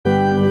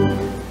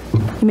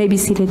You may be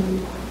seated.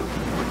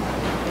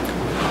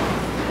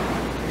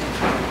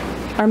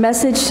 Our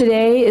message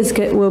today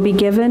will be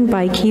given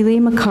by Keely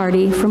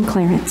McCarty from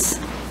Clarence.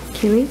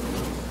 Keely?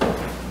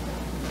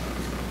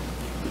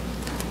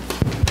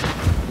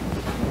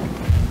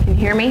 Can you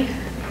hear me?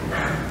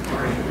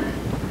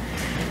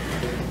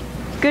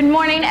 Good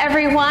morning,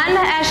 everyone.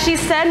 As she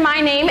said,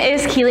 my name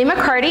is Keely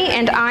McCarty,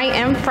 and I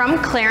am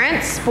from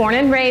Clarence, born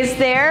and raised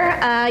there,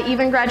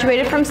 even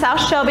graduated from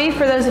South Shelby,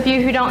 for those of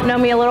you who don't know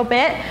me a little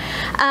bit.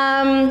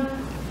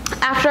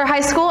 After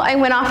high school, I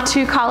went off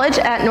to college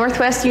at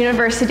Northwest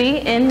University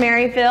in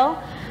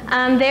Maryville.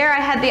 There I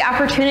had the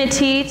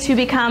opportunity to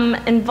become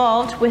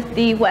involved with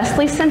the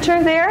Wesley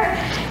Center there,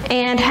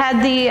 and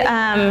had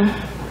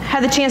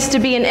the chance to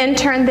be an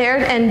intern there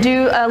and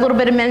do a little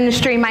bit of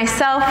ministry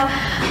myself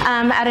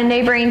at a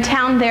neighboring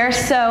town there.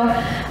 So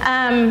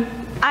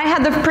I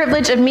had the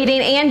privilege of meeting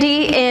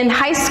Andy in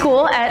high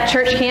school at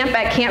church camp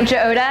at Camp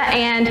Joda,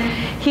 and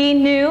he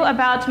knew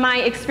about my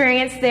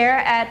experience there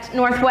at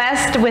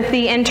Northwest with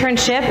the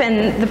internship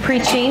and the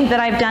preaching that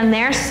I've done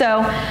there.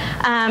 So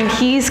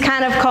he's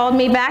kind of called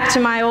me back to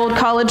my old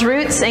college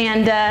roots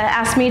and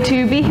asked me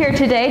to be here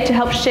today to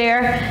help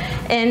share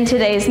in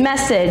today's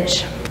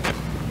message.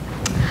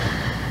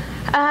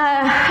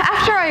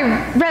 After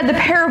I read the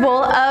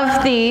parable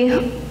of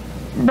the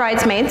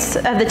bridesmaids,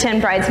 of the 10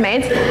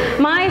 bridesmaids,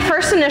 my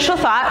first initial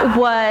thought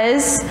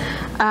was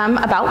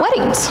about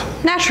weddings,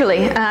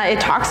 naturally. It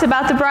talks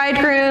about the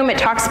bridegroom, it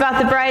talks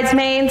about the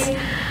bridesmaids, but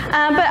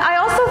I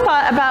also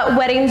thought about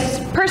weddings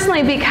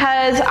personally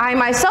because I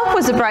myself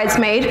was a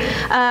bridesmaid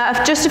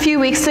just a few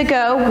weeks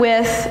ago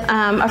with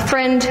a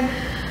friend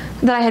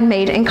that I had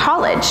made in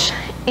college.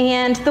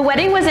 And the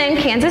wedding was in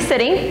Kansas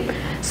City.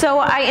 So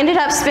I ended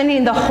up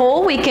spending the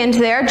whole weekend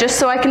there just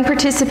so I can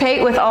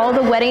participate with all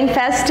the wedding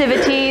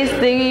festivities,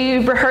 the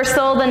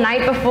rehearsal the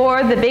night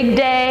before, the big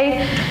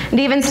day, and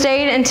even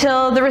stayed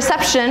until the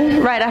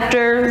reception right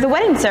after the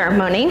wedding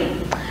ceremony.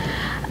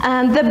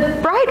 The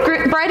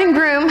bride and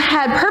groom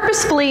had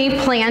purposefully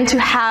planned to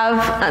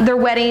have their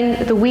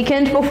wedding the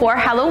weekend before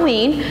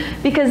Halloween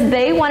because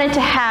they wanted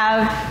to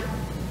have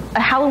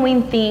a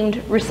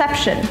Halloween-themed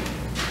reception.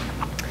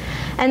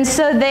 And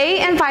so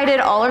they invited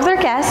all of their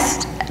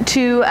guests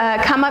to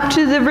come up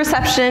to the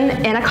reception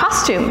in a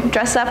costume,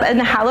 dress up in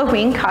a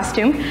Halloween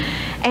costume.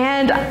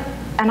 And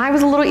I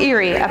was a little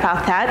eerie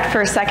about that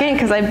for a second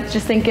because I'm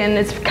just thinking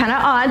it's kind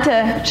of odd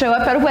to show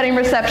up at a wedding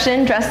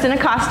reception dressed in a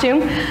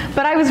costume.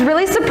 But I was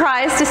really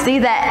surprised to see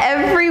that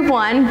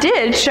everyone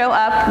did show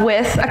up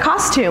with a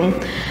costume.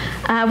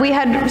 We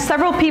had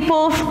several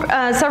people,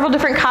 several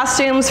different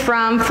costumes,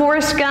 from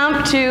Forrest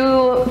Gump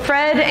to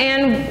Fred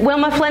and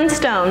Wilma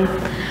Flintstone.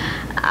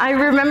 I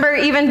remember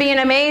even being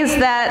amazed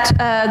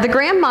that the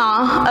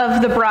grandma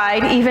of the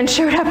bride even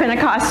showed up in a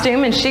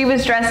costume, and she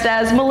was dressed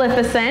as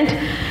Maleficent.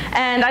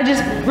 And I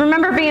just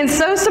remember being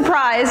so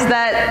surprised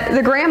that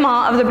the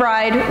grandma of the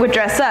bride would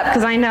dress up,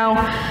 because I know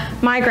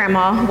my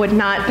grandma would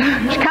not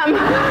come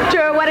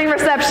to a wedding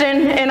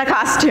reception in a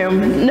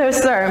costume. No,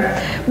 sir.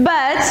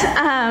 But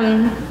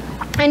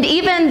and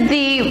even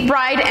the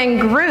bride and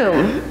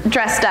groom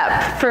dressed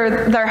up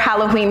for their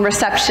Halloween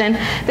reception.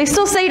 They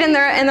still stayed in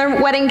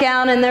their wedding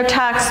gown and their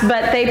tux,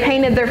 but they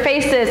painted their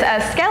faces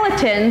as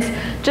skeletons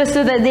just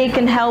so that they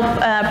can help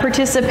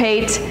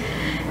participate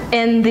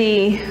in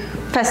the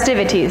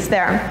festivities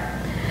there.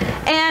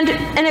 And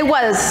it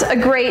was a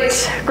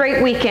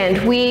great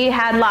weekend. We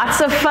had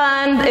lots of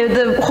fun.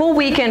 The whole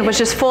weekend was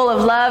just full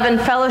of love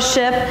and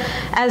fellowship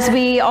as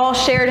we all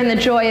shared in the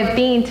joy of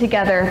being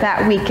together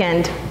that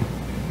weekend.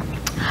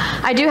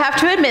 I do have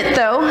to admit,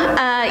 though,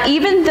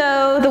 even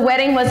though the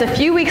wedding was a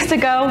few weeks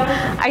ago,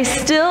 I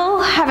still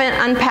haven't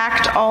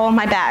unpacked all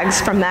my bags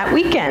from that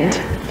weekend.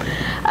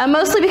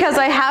 Mostly because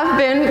I have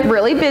been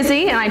really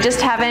busy and I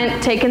just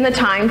haven't taken the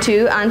time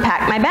to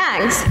unpack my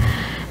bags.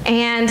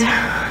 And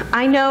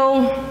I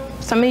know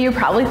some of you are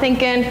probably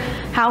thinking,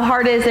 how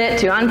hard is it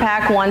to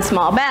unpack one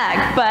small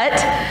bag?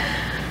 But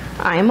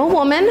I am a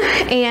woman,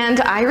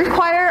 and I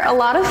require a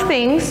lot of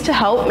things to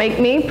help make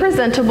me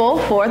presentable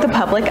for the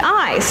public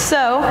eye.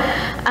 So,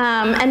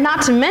 and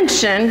not to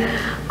mention,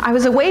 I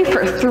was away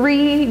for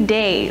 3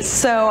 days.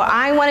 So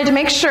I wanted to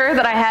make sure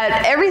that I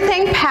had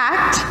everything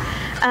packed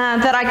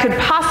that I could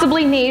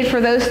possibly need for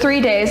those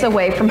 3 days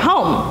away from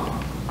home.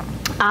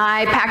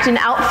 I packed an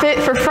outfit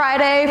for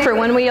Friday for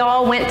when we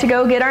all went to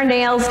go get our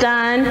nails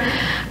done.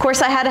 Of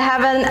course, I had to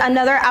have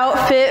another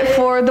outfit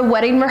for the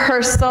wedding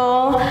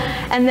rehearsal,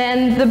 and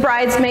then the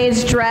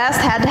bridesmaid's dress,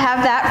 had to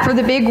have that for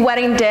the big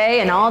wedding day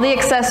and all the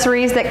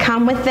accessories that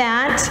come with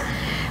that.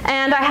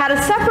 And I had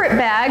a separate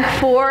bag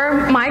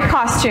for my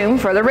costume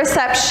for the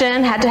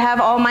reception, had to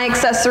have all my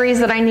accessories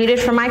that I needed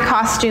for my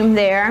costume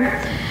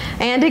there.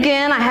 And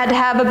again, I had to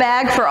have a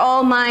bag for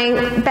all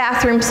my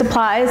bathroom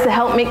supplies to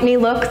help make me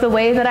look the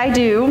way that I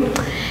do.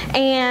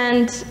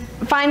 And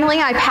finally,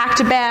 I packed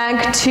a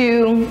bag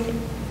to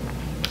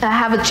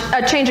have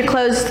a change of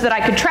clothes that I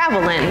could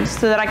travel in,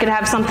 so that I could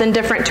have something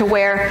different to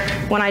wear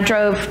when I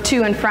drove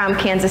to and from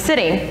Kansas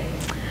City.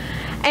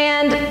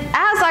 And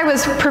as I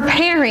was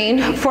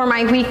preparing for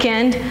my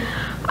weekend,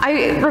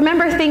 I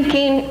remember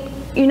thinking,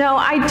 you know,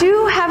 I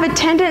do have a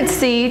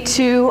tendency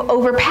to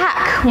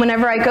overpack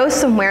whenever I go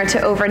somewhere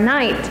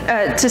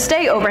to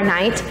stay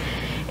overnight,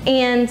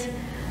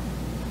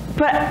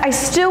 but I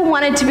still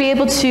wanted to be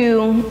able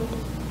to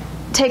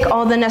take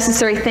all the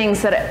necessary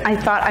things that I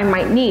thought I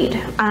might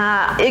need.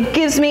 It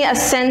gives me a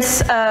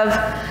sense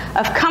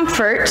of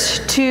comfort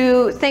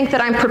to think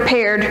that I'm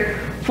prepared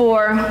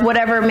for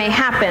whatever may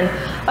happen.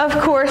 Of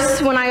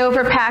course, when I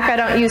overpack, I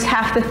don't use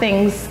half the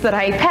things that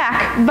I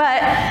pack,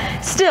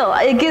 but still,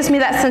 it gives me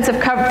that sense of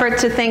comfort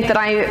to think that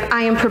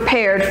I am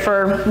prepared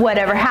for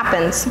whatever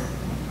happens.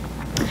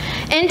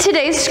 In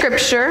today's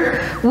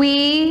scripture,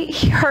 we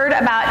heard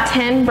about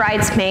 10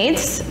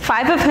 bridesmaids,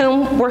 5 of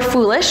whom were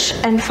foolish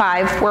and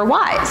 5 were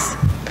wise.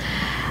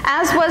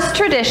 As was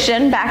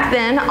tradition back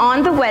then,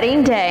 on the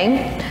wedding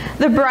day,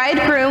 the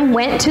bridegroom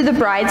went to the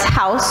bride's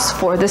house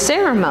for the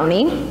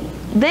ceremony.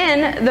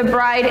 Then the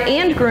bride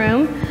and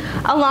groom,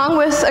 along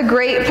with a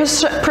great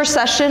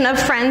procession of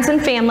friends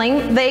and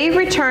family, they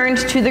returned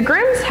to the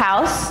groom's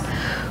house,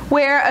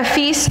 where a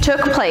feast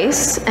took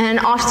place, and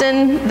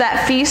often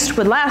that feast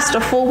would last a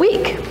full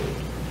week.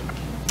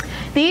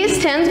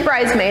 These 10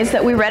 bridesmaids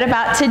that we read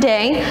about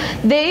today,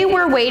 they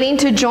were waiting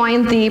to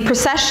join the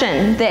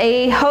procession.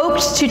 They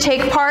hoped to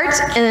take part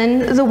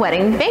in the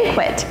wedding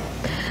banquet.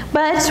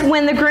 But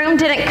when the groom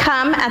didn't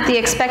come at the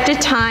expected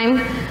time,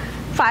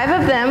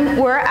 5 of them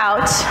were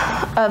out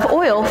of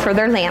oil for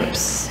their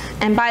lamps.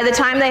 And by the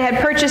time they had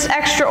purchased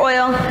extra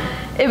oil,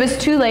 it was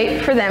too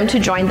late for them to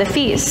join the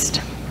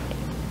feast.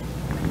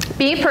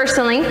 Me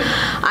personally,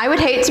 I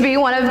would hate to be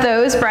one of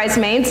those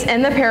bridesmaids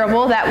in the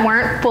parable that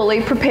weren't fully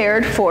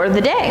prepared for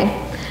the day.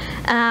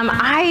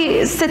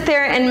 I sit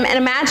there and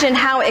imagine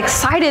how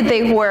excited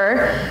they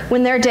were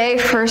when their day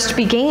first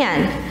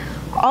began.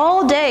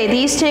 All day,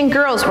 these 10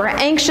 girls were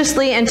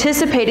anxiously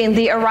anticipating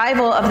the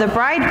arrival of the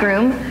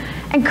bridegroom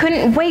and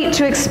couldn't wait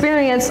to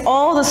experience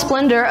all the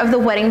splendor of the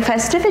wedding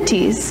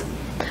festivities.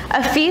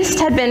 A feast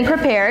had been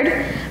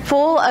prepared,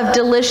 full of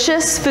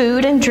delicious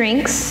food and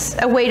drinks,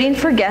 awaiting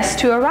for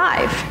guests to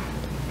arrive.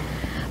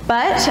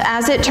 But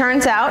as it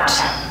turns out,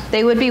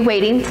 they would be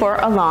waiting for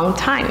a long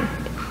time.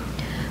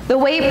 The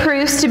wait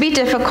proves to be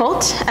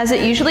difficult, as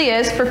it usually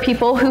is for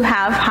people who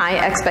have high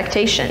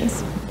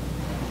expectations.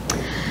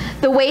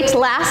 The wait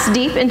lasts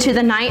deep into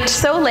the night,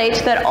 so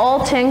late that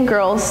all 10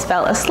 girls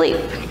fell asleep.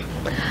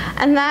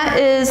 And that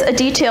is a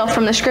detail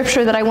from the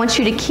scripture that I want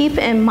you to keep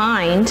in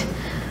mind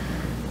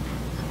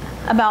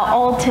about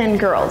all 10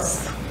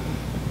 girls.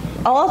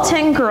 All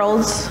 10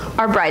 girls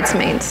are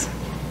bridesmaids.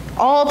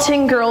 All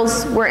 10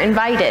 girls were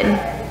invited.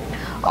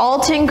 All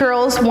 10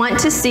 girls want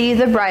to see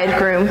the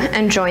bridegroom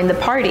and join the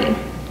party.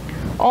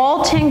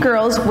 All 10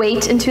 girls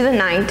wait into the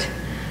night,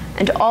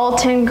 and all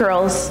 10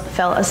 girls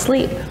fell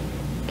asleep.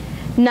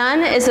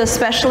 None is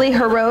especially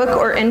heroic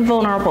or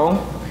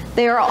invulnerable.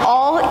 They are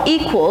all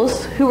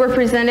equals who were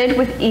presented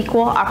with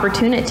equal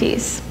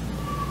opportunities.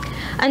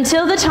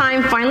 Until the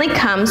time finally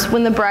comes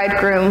when the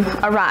bridegroom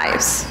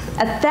arrives.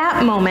 At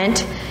that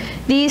moment,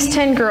 these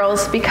 10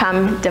 girls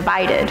become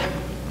divided.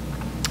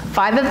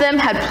 5 of them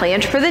had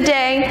planned for the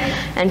day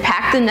and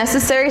packed the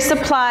necessary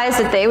supplies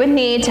that they would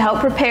need to help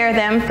prepare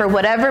them for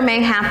whatever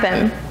may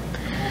happen.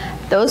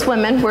 Those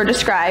women were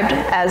described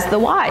as the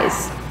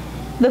wise.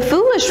 The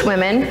foolish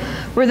women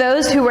were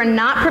those who were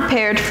not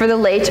prepared for the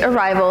late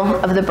arrival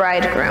of the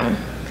bridegroom.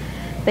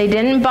 They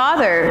didn't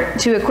bother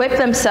to equip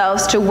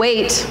themselves to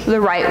wait the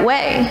right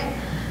way.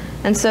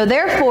 And so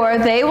therefore,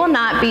 they will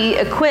not be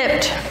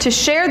equipped to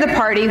share the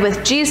party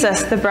with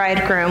Jesus, the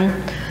bridegroom,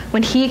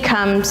 when he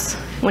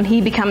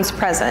becomes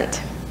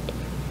present.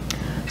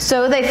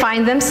 So they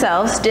find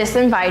themselves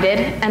disinvited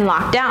and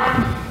locked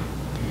out.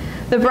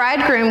 The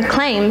bridegroom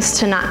claims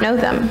to not know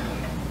them.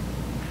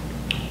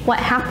 What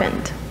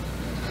happened?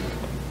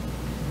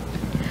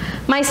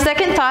 My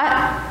second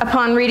thought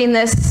upon reading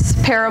this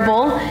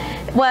parable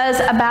was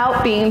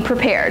about being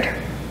prepared.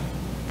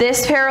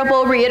 This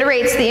parable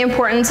reiterates the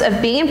importance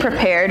of being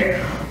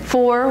prepared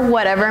for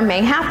whatever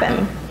may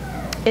happen.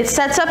 It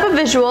sets up a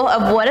visual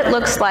of what it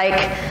looks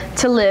like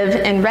to live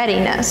in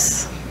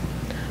readiness.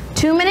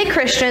 Too many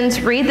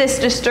Christians read this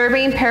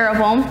disturbing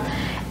parable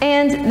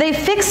and they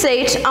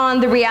fixate on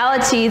the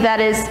reality that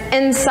is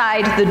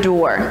inside the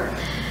door.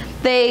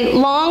 They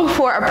long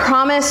for a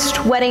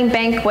promised wedding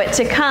banquet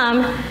to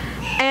come,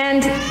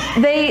 and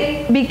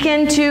they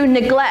begin to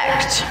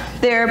neglect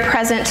their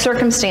present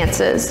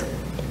circumstances.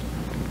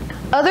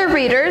 Other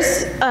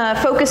readers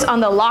focus on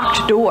the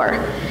locked door,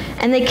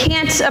 and they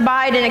can't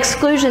abide an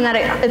exclusion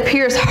that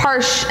appears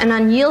harsh and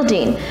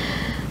unyielding.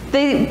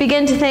 They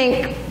begin to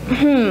think,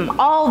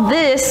 all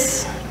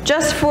this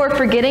just for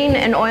forgetting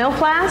an oil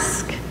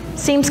flask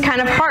seems kind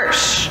of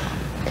harsh.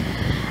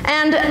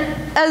 And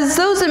as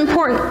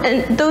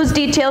those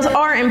details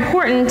are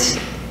important,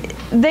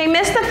 they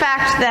miss the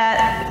fact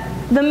that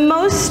the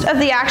most of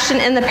the action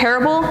in the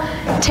parable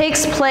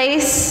takes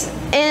place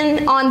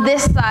on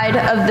this side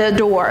of the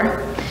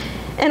door.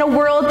 in a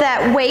world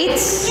that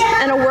waits,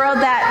 in a world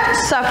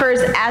that suffers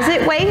as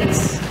it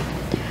waits.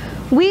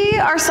 We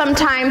are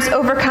sometimes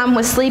overcome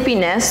with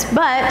sleepiness,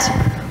 but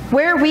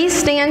where we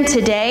stand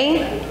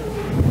today,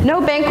 no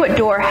banquet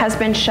door has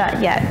been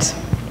shut yet.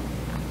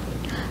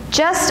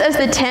 Just as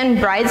the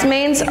 10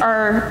 bridesmaids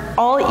are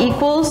all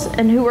equals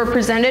and who were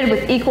presented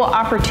with equal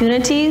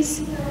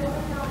opportunities,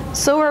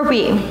 so are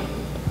we.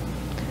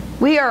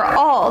 We are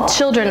all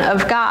children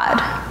of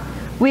God.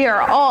 We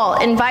are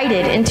all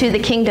invited into the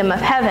kingdom of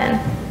heaven.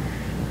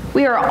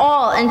 We are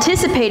all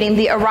anticipating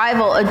the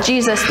arrival of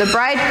Jesus, the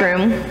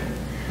bridegroom.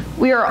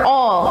 We are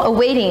all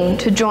awaiting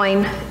to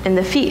join in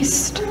the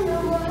feast.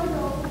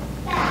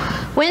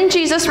 When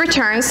Jesus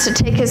returns to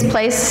take his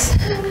place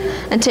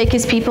and take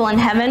his people in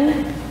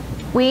heaven,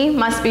 we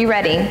must be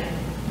ready.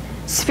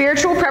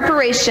 Spiritual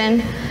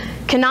preparation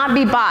cannot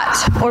be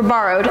bought or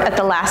borrowed at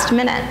the last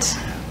minute.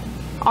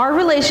 Our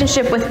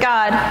relationship with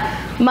God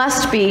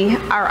must be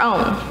our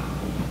own.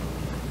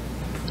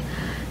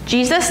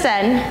 Jesus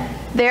said,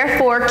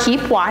 "Therefore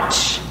keep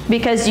watch,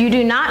 because you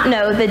do not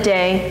know the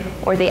day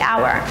or the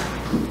hour."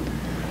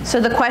 So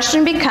the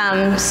question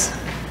becomes,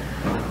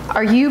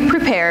 are you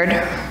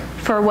prepared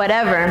for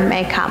whatever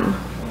may come?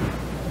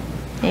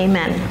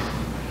 Amen.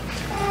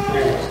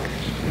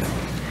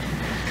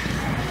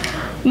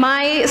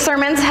 My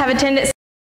sermons have a tendency